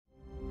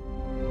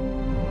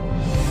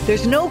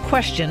There's no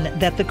question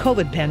that the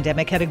COVID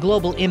pandemic had a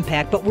global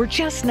impact, but we're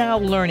just now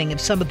learning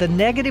of some of the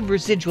negative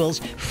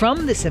residuals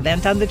from this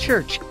event on the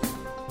church.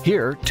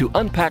 Here to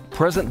unpack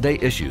present-day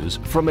issues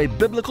from a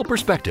biblical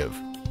perspective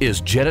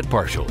is Janet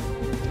Parshall.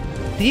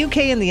 The UK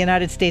and the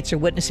United States are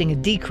witnessing a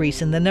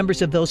decrease in the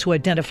numbers of those who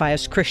identify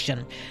as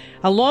Christian.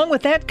 Along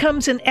with that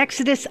comes an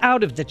exodus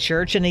out of the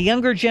church and a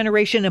younger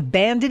generation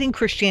abandoning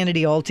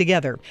Christianity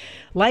altogether.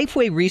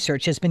 Lifeway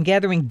Research has been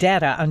gathering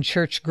data on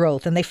church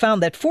growth, and they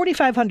found that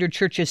 4,500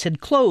 churches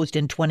had closed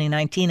in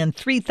 2019 and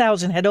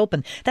 3,000 had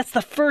opened. That's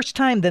the first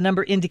time the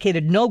number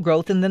indicated no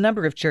growth in the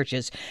number of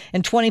churches.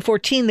 In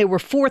 2014, there were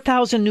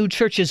 4,000 new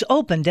churches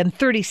opened and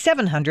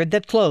 3,700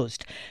 that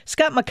closed.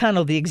 Scott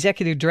McConnell, the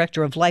executive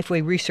director of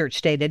Lifeway Research,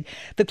 stated,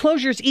 "The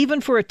closures, even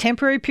for a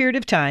temporary period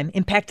of time,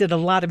 impacted a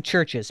lot of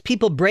churches.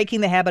 People breaking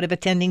the habit of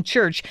attending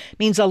church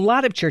means a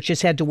lot of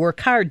churches had to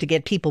work hard to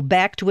get people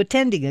back to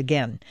attending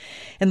again."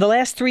 In the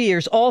last 3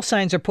 years, all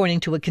signs are pointing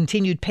to a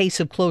continued pace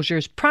of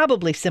closures,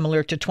 probably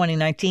similar to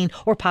 2019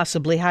 or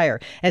possibly higher,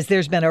 as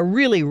there's been a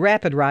really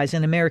rapid rise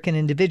in American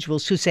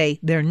individuals who say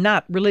they're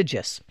not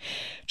religious.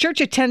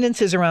 Church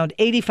attendance is around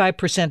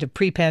 85% of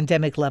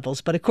pre-pandemic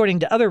levels, but according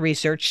to other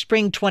research,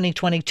 spring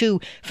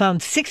 2022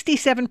 found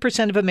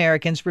 67% of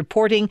Americans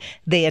reporting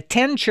they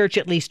attend church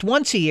at least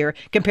once a year,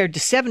 compared to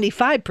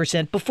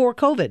 75% before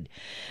COVID.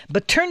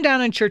 But turn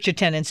down in church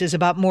attendance is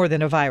about more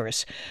than a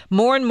virus.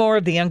 More and more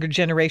of the younger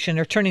generation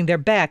are turning their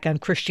back on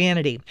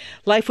Christianity.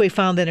 Lifeway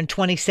found that in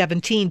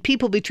 2017,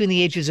 people between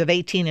the ages of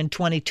 18 and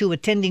 22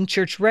 attending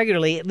church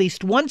regularly at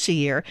least once a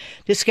year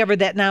discovered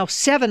that now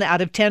 7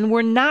 out of 10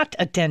 were not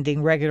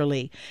attending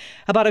regularly.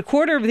 About a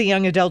quarter of the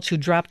young adults who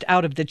dropped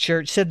out of the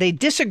church said they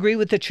disagree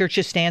with the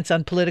church's stance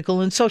on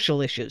political and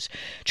social issues.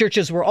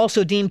 Churches were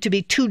also deemed to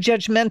be too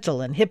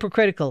judgmental and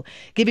hypocritical,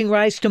 giving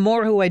rise to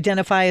more who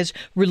identify as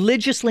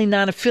religiously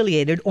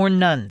non-affiliated or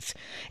nuns.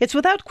 It's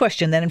without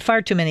question that in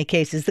far too many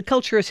cases, the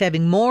culture is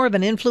having more of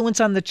an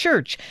influence on the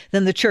church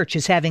than the church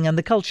is having on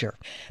the culture.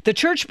 The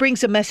church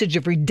brings a message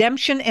of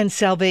redemption and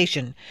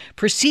salvation,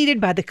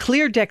 preceded by the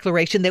clear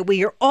declaration that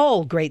we are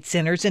all great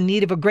sinners in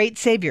need of a great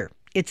Savior.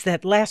 It's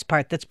that last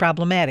part that's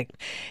problematic.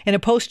 In a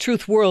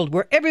post-truth world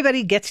where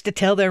everybody gets to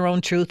tell their own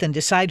truth and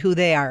decide who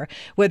they are,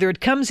 whether it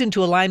comes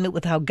into alignment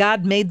with how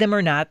God made them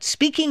or not,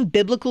 speaking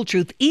biblical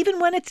truth, even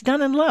when it's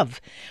done in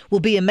love, will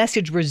be a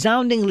message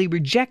resoundingly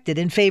rejected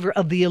in favor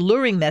of the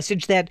alluring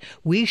message that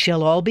we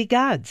shall all be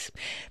God's.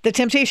 The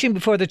temptation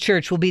before the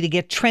church will be to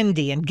get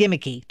trendy and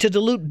gimmicky, to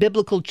dilute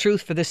biblical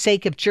truth for the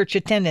sake of church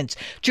attendance,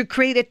 to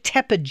create a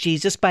tepid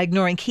Jesus by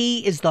ignoring He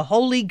is the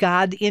holy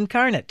God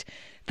incarnate.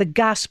 The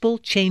gospel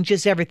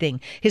changes everything.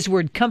 His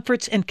word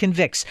comforts and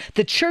convicts.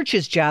 The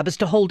church's job is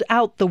to hold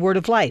out the word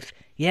of life.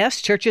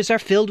 Yes, churches are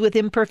filled with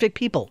imperfect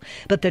people,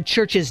 but the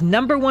church's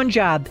number one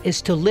job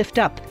is to lift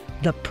up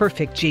the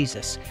perfect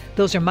Jesus.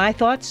 Those are my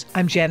thoughts.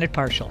 I'm Janet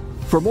Parshall.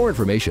 For more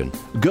information,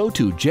 go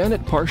to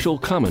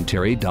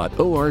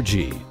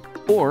janetparshallcommentary.org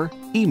or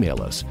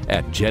email us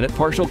at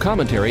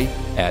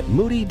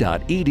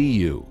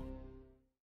janetparshallcommentary@moody.edu.